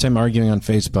spent more time arguing on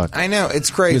Facebook. I know,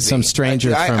 it's crazy. With some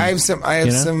stranger. I have some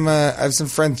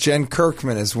friends. Jen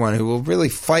Kirkman is one who will really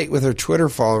fight with her Twitter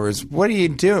followers. What are you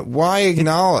doing? Why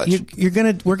acknowledge?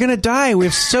 We're gonna die. We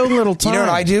have so little time. You know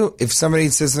what I do? If somebody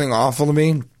says something awful to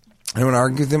me, I want to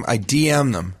argue with them. I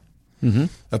DM them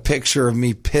a picture of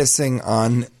me pissing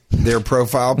on their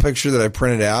profile picture that I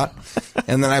printed out,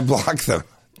 and then I block them.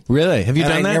 Really? Have you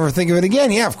done that? I never think of it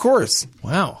again. Yeah, of course.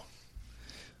 Wow.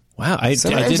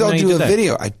 Sometimes I'll do a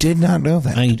video. I did not know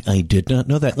that. I did not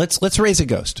know that. Let's raise a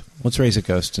ghost. Let's raise a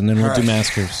ghost, and then we'll do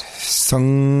maskers.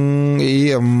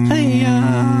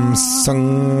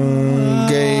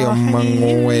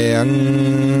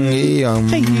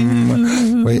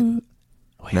 Wait.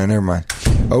 No, never mind.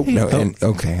 Oh, no.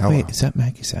 Okay. Wait, is that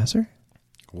Mackie Sasser?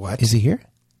 What? Is he here?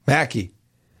 Mackie.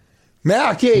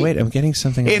 Wait, I'm getting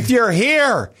something. If you're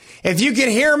here, if you can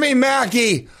hear me,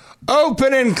 Mackie,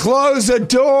 open and close a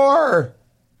door.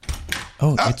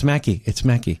 Oh, it's Mackie. It's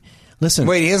Mackie. Listen.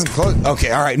 Wait, he hasn't closed. Okay,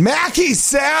 all right. Mackie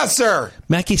Sasser.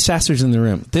 Mackie Sasser's in the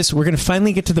room. We're going to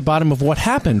finally get to the bottom of what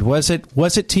happened. Was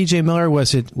it T.J. Miller?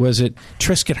 Was it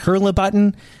Trisket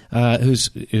Hurlibutton, who's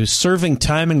serving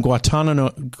time in Guantanamo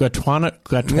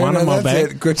Bay?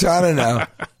 Guantanamo.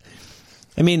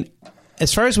 I mean,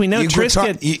 as far as we know,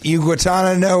 Trisket... You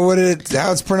Guantanamo know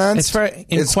how it's pronounced?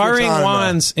 As far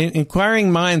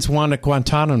inquiring minds want a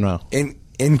Guantanamo.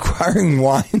 Inquiring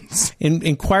wines?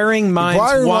 Inquiring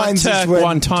minds want to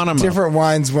Guantanamo. Different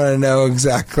wines want to know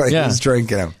exactly who's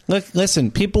drinking them. Look,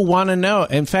 listen, people want to know.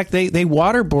 In fact, they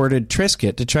waterboarded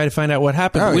Trisket to try to find out what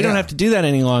happened. We don't have to do that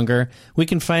any longer. We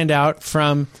can find out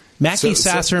from Mackie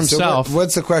Sasser himself. So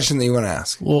what's the question that you want to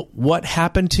ask? Well, what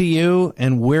happened to you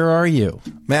and where are you?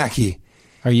 Mackie.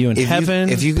 Are you in heaven?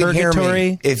 If you can purgatory?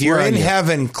 Hear me, if you're in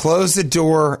heaven, close the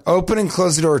door, open and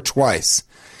close the door twice.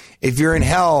 If you're in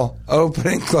hell, open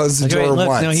and close the door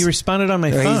once. No, he responded on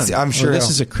my phone. I'm sure this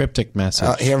is a cryptic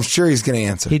message. I'm sure he's going to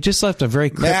answer. He just left a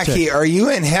very cryptic... Mackie, are you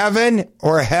in heaven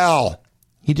or hell?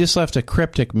 He just left a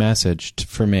cryptic message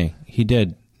for me. He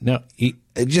did. No,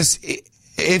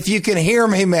 if you can hear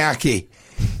me, Mackie,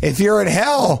 if you're in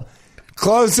hell,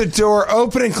 close the door,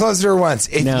 open and close the door once.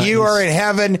 If you are in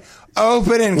heaven,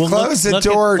 open and close the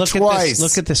door twice.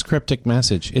 Look at this cryptic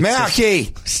message.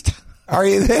 Mackie, are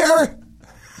you there?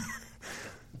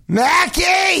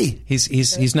 Mackie!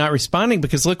 He's not responding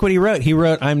because look what he wrote. He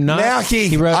wrote, I'm not...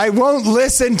 Mackie, I won't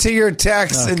listen to your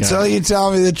texts until you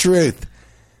tell me the truth.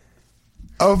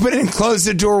 Open and close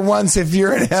the door once if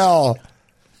you're in hell.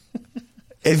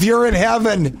 If you're in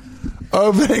heaven,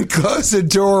 open and close the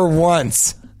door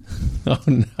once. Oh,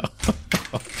 no.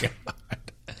 Oh, God.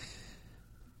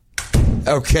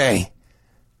 Okay.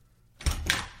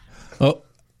 Oh,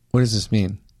 what does this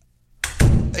mean?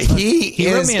 He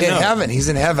is in heaven. He's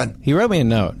in heaven. He wrote me a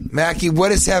note. Mackie,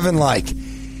 what is heaven like?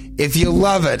 If you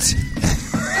love it.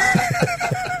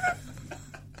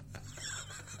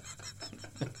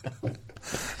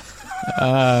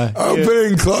 Open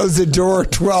and close the door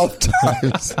 12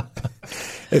 times.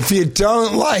 If you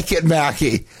don't like it,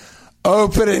 Mackie,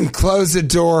 open and close the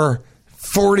door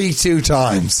 42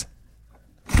 times.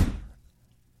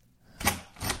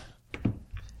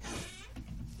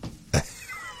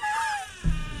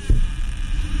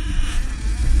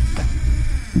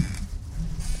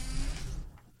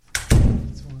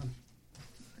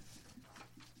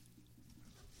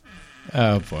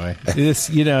 Oh boy! You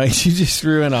just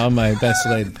ruined all my best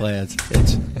laid plans.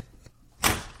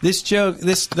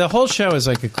 The whole show is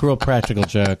like a cruel practical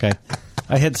joke.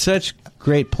 I had such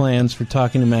great plans for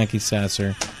talking to Mackie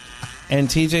Sasser, and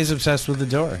TJ's obsessed with the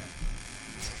door.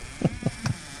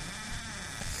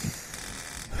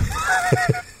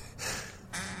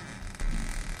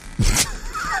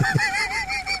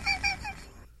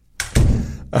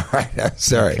 All right, I'm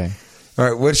sorry. Okay. All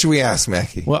right, what should we ask,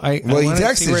 Mackie? Well, he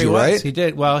texted you, right? He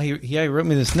did. Well, he wrote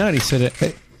me this note. He said,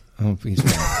 "Oh, he's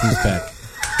back. He's back."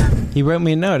 He wrote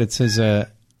me a note. It says, "I'm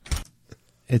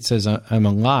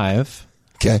alive.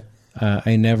 Okay.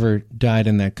 I never died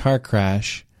in that car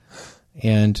crash,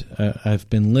 and I've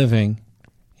been living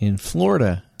in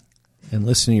Florida and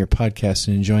listening to your podcast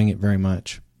and enjoying it very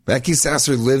much." Mackie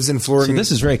Sasser lives in Florida. So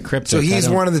this is very cryptic. So he's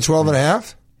one of the 12 and a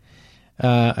half?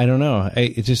 I don't know.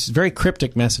 It's just a very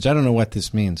cryptic message. I don't know what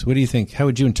this means. What do you think? How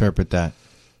would you interpret that?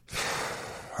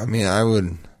 I mean, I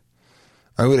would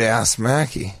ask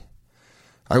Mackie.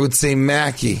 I would say,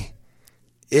 Mackie,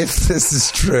 if this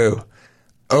is true,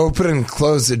 open and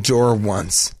close the door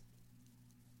once.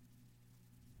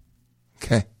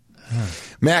 Okay.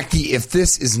 Mackie, if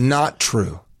this is not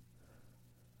true,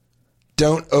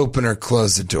 don't open or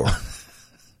close the door.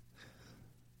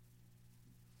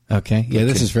 Okay. Yeah,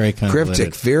 this is very convoluted.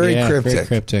 Cryptic. Very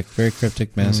cryptic. Very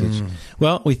cryptic message.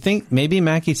 Well, we think maybe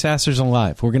Mackie Sasser's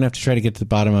alive. We're going to have to try to get to the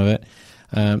bottom of it.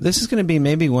 This is going to be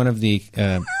maybe one of the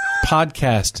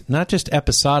podcast, not just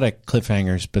episodic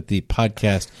cliffhangers, but the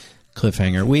podcast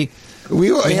cliffhanger. We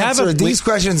will answer these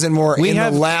questions and more in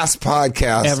the last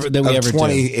podcast of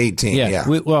 2018. Yeah.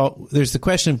 Well, there's the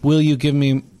question of, will you give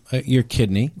me your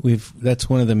kidney? That's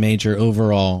one of the major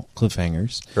overall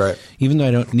cliffhangers. Right. Even though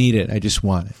I don't need it, I just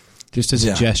want it. Just as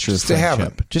a gesture of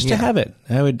friendship. Just to have it.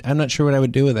 I'm not sure what I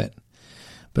would do with it,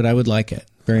 but I would like it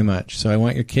very much. So I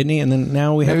want your kidney, and then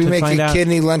now we have to find out. Maybe make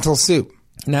kidney lentil soup.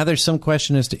 Now there's some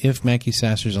question as to if Mackie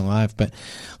Sasser's alive, but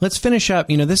let's finish up.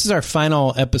 This is our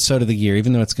final episode of the year,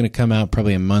 even though it's going to come out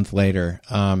probably a month later.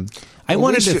 I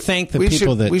wanted to thank the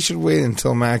people that... We should wait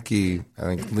until Mackie, I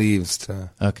think, leaves to...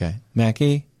 Okay.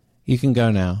 Mackie, you can go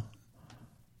now.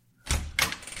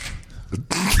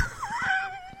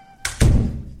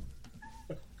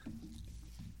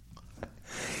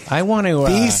 I want to...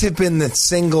 These have been the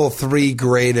single 3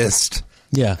 greatest...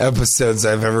 episodes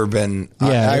I've ever been.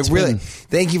 I really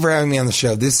thank you for having me on the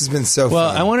show. This has been so fun. Well,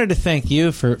 I wanted to thank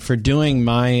you for doing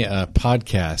my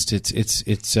podcast.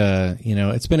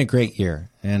 It's been a great year,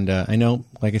 and I know,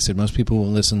 like I said, most people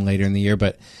will listen later in the year,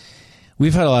 but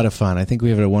we've had a lot of fun. I think we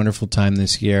have had a wonderful time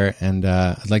this year, and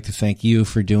I'd like to thank you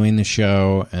for doing the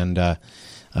show and.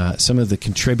 Some of the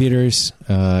contributors,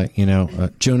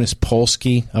 Jonas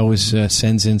Polsky always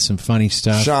sends in some funny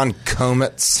stuff. Sean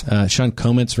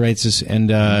Kometz writes us, and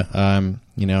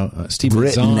Steve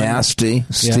Brit Zahn. Nasty.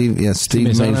 Steve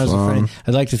Mazon.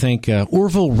 I'd like to thank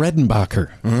Orville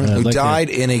Redenbacher, who died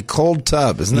in a cold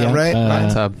tub. Isn't that right?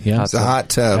 Hot tub. Yeah, it's a hot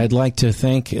tub. I'd like to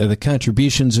thank the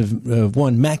contributions of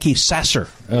one Mackie Sasser,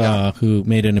 who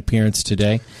made an appearance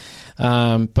today.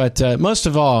 But most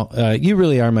of all, you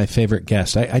really are my favorite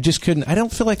guest. I just couldn't. I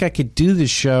don't feel like I could do the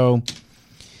show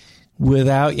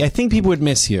without. I think people would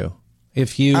miss you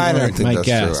if you weren't my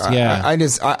guest. True. Yeah,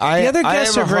 the other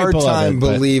guests have a hard time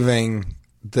believing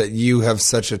that you have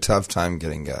such a tough time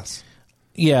getting guests.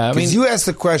 Yeah, because you ask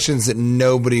the questions that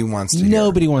nobody wants to hear.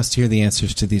 Nobody wants to hear the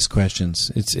answers to these questions.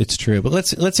 It's true. But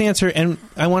let's answer. And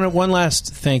I want one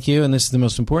last thank you, and this is the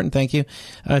most important thank you,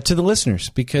 to the listeners,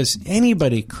 because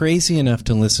anybody crazy enough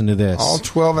to listen to this, all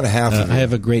 12 and a half of you, I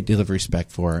have a great deal of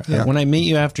respect for. Yeah. When I meet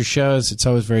you after shows, it's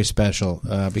always very special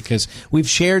because we've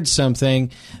shared something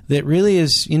that really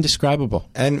is indescribable.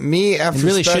 And me, after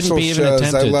really special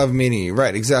shows, I love meeting you.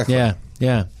 Right, exactly.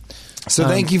 Yeah. So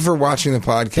thank you for watching the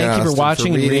podcast. Thank you for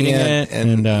watching and reading it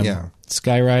and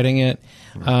skywriting it.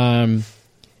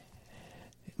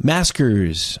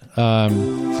 Maskers.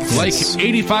 Like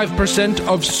 85%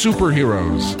 of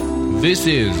superheroes, this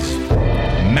is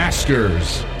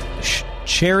Maskers.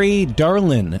 Cherry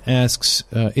Darlin asks,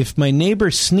 if my neighbor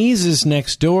sneezes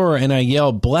next door and I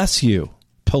yell, bless you,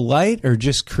 polite or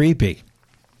just creepy?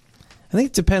 I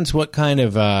think it depends what kind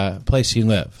of place you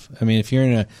live. I mean, if you're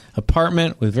in an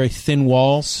apartment with very thin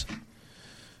walls,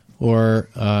 or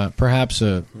perhaps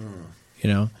a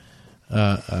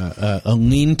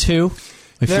lean-to.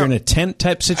 If you're in a tent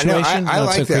type situation, I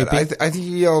like so that. creepy. I think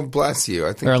you yell "bless you."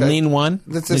 I think or a lean-one,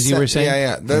 as you were saying.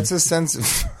 Yeah. That's a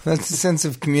sense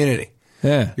of community.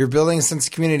 Yeah, you're building a sense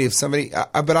of community of somebody.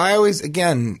 But I always,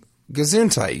 again,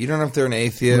 Gesundheit. You don't know if they're an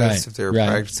atheist, if they're a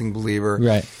practicing believer,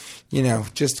 right?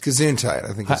 Just Gesundheit.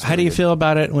 I think. How do you feel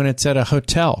about it when it's at a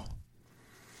hotel?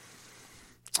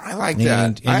 I like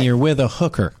that. And you're with a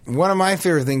hooker. One of my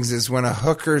favorite things is when a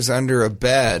hooker's under a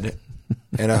bed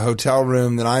in a hotel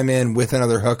room that I'm in with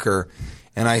another hooker,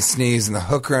 and I sneeze, and the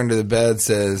hooker under the bed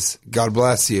says, God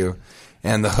bless you,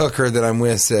 and the hooker that I'm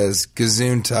with says,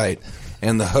 Gesundheit,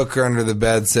 and the hooker under the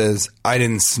bed says, I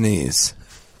didn't sneeze.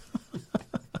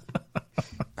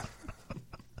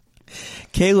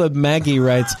 Caleb Maggie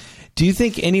writes, do you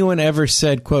think anyone ever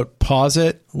said, quote, pause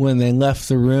it when they left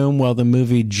the room while the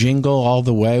movie Jingle All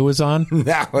the Way was on?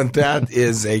 That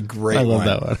is a great one. I love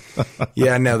that one.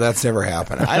 Yeah, no, that's never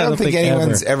happened. I don't think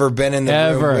anyone's ever been in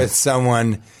the room with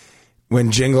someone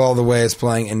when Jingle All the Way is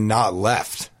playing and not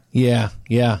left. Yeah.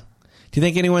 Do you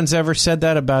think anyone's ever said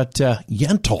that about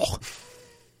Yentl?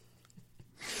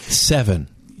 7.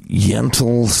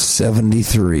 Yentl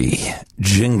 73,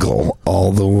 Jingle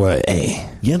All the Way.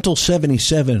 Yentl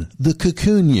 77, the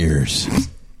Cocoon Years.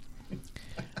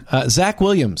 Zach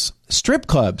Williams, strip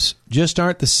clubs just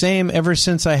aren't the same ever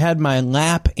since I had my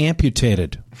lap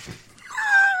amputated.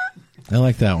 I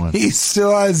like that one. He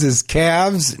still has his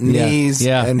calves, knees,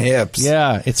 and hips.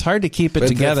 Yeah, it's hard to keep it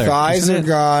together. The thighs are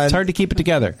gone. It's hard to keep it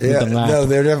together. Yeah, no,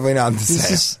 they're definitely not the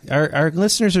same. Our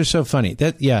listeners are so funny.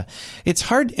 It's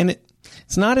hard, and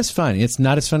it's not as fun. It's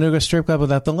not as fun to go to a strip club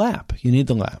without the lap. You need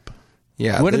the lap.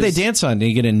 Yeah. What do they dance on? Do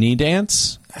you get a knee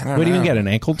dance? I don't know. What do you get, an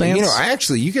ankle dance?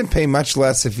 You can pay much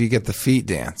less if you get the feet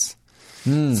dance.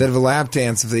 Instead of a lap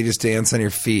dance, if they just dance on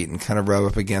your feet and kind of rub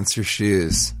up against your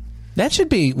shoes. That should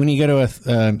be when you go to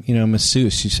a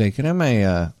masseuse. You say, "Can I have my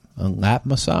a lap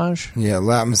massage?" Yeah,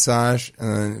 lap massage,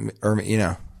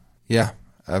 yeah,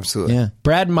 absolutely. Yeah.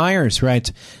 Brad Myers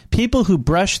writes, "People who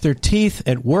brush their teeth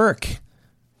at work,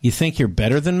 you think you're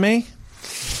better than me?"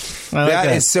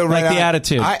 That is so right. Like the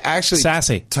attitude. I actually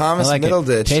sassy. Thomas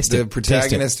Middleditch, the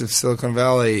protagonist Taste it. of Silicon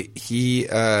Valley, he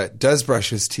does brush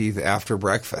his teeth after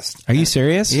breakfast. Are you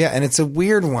serious? Yeah, and it's a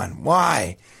weird one.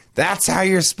 Why? That's how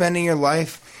you're spending your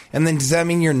life? And then does that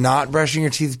mean you're not brushing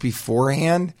your teeth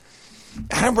beforehand?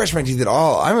 I don't brush my teeth at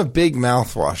all. I'm a big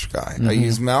mouthwash guy. I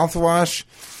use mouthwash,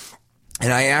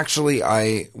 and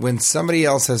I when somebody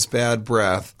else has bad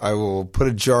breath, I will put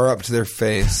a jar up to their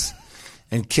face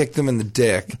and kick them in the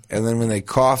dick, and then when they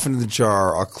cough into the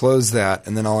jar, I'll close that,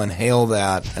 and then I'll inhale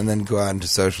that, and then go out into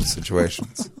social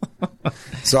situations.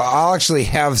 So I'll actually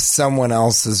have someone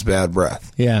else's bad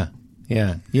breath. Yeah.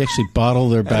 Yeah, you actually bottle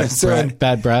their bad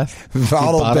breath.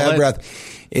 Bottle bad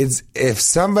breath. It's if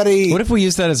somebody. What if we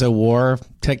use that as a war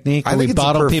technique? I think we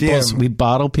bottle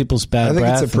people's bad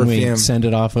breath and we send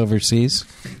it off overseas.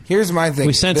 Here's my thing.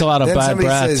 We sent a lot of bad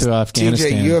breath to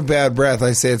Afghanistan. TJ, you have bad breath.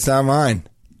 I say it's not mine.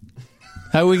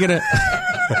 How are we gonna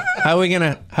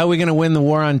win the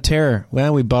war on terror?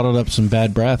 Well, we bottled up some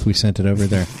bad breath. We sent it over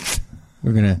there.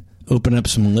 We're gonna open up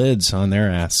some lids on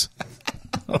their ass.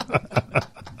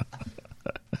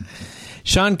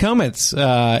 Sean Comets,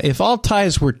 if all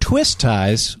ties were twist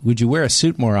ties, would you wear a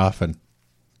suit more often?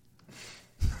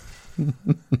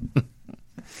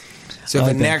 So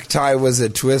if a necktie was a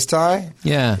twist tie?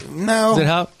 Yeah. No. Does it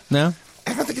help? No?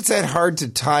 I don't think it's that hard to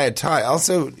tie a tie.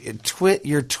 Also,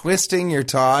 you're twisting your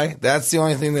tie. That's the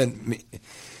only thing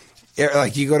that...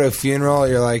 Like, you go to a funeral,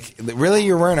 you're like, really,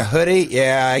 you're wearing a hoodie?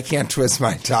 Yeah, I can't twist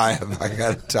my tie if I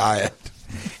got to tie it.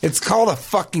 It's called a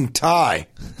fucking tie.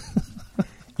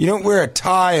 You don't wear a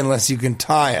tie unless you can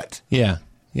tie it.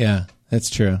 Yeah, that's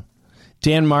true.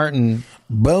 Dan Martin.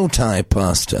 Bow tie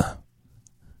pasta.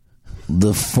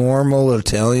 The formal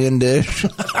Italian dish.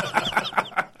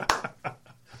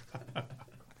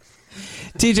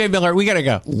 TJ Miller, we got to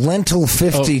go. Lentil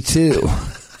 52.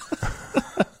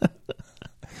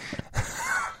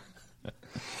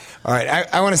 All right,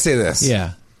 I want to say this.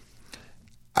 Yeah.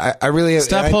 I really...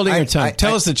 Stop holding your tongue.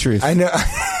 Tell us the truth. I know...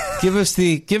 Give us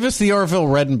the Orville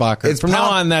Redenbacher. From now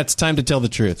on, that's time to tell the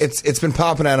truth. It's been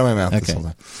popping out of my mouth this whole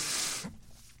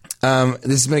time.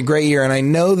 This has been a great year, and I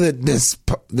know that this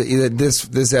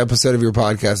episode of your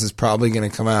podcast is probably going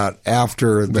to come out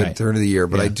after the turn of the year.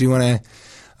 But I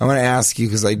want to ask you,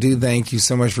 because I do thank you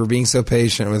so much for being so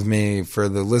patient with me, for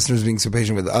the listeners being so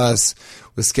patient with us,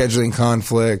 with scheduling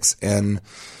conflicts, and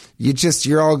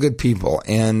you're all good people,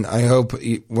 and I hope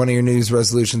one of your New Year's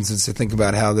resolutions is to think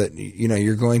about how that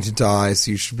you're going to die, so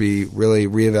you should be really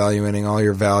reevaluating all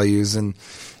your values and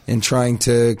trying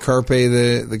to carpe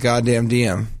the goddamn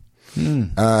diem.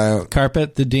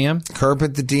 Carpet the diem.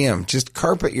 Carpet the diem. Just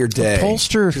carpet your day.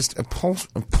 Upholster. Just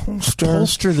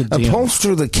upholster the diem.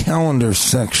 Upholster the calendar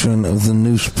section of the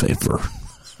newspaper.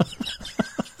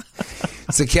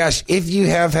 So, Cash, if you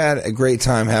have had a great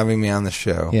time having me on the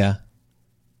show,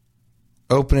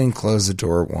 open and close the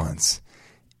door once.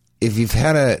 If you've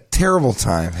had a terrible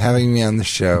time having me on the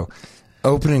show,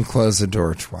 open and close the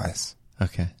door twice.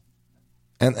 Okay.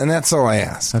 And that's all I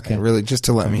ask. Okay. Really, just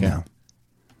to let me know.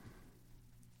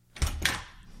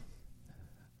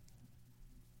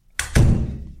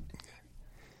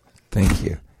 Thank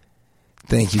you.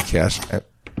 Thank you, Cash.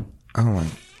 Oh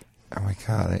my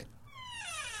God.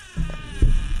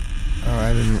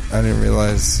 I didn't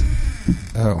realize.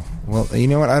 Oh, well, you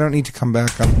know what? I don't need to come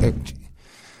back. I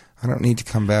don't need to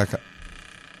come back.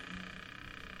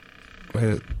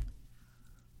 Wait.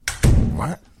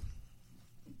 What?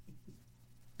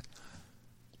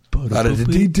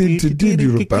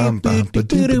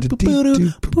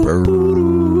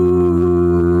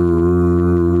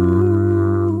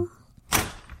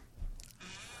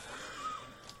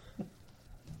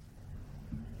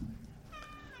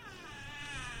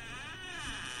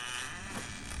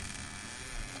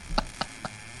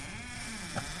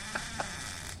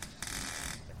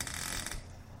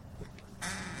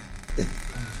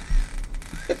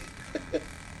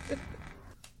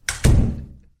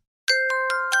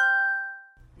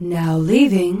 Now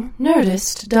leaving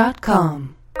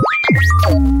Nerdist.com.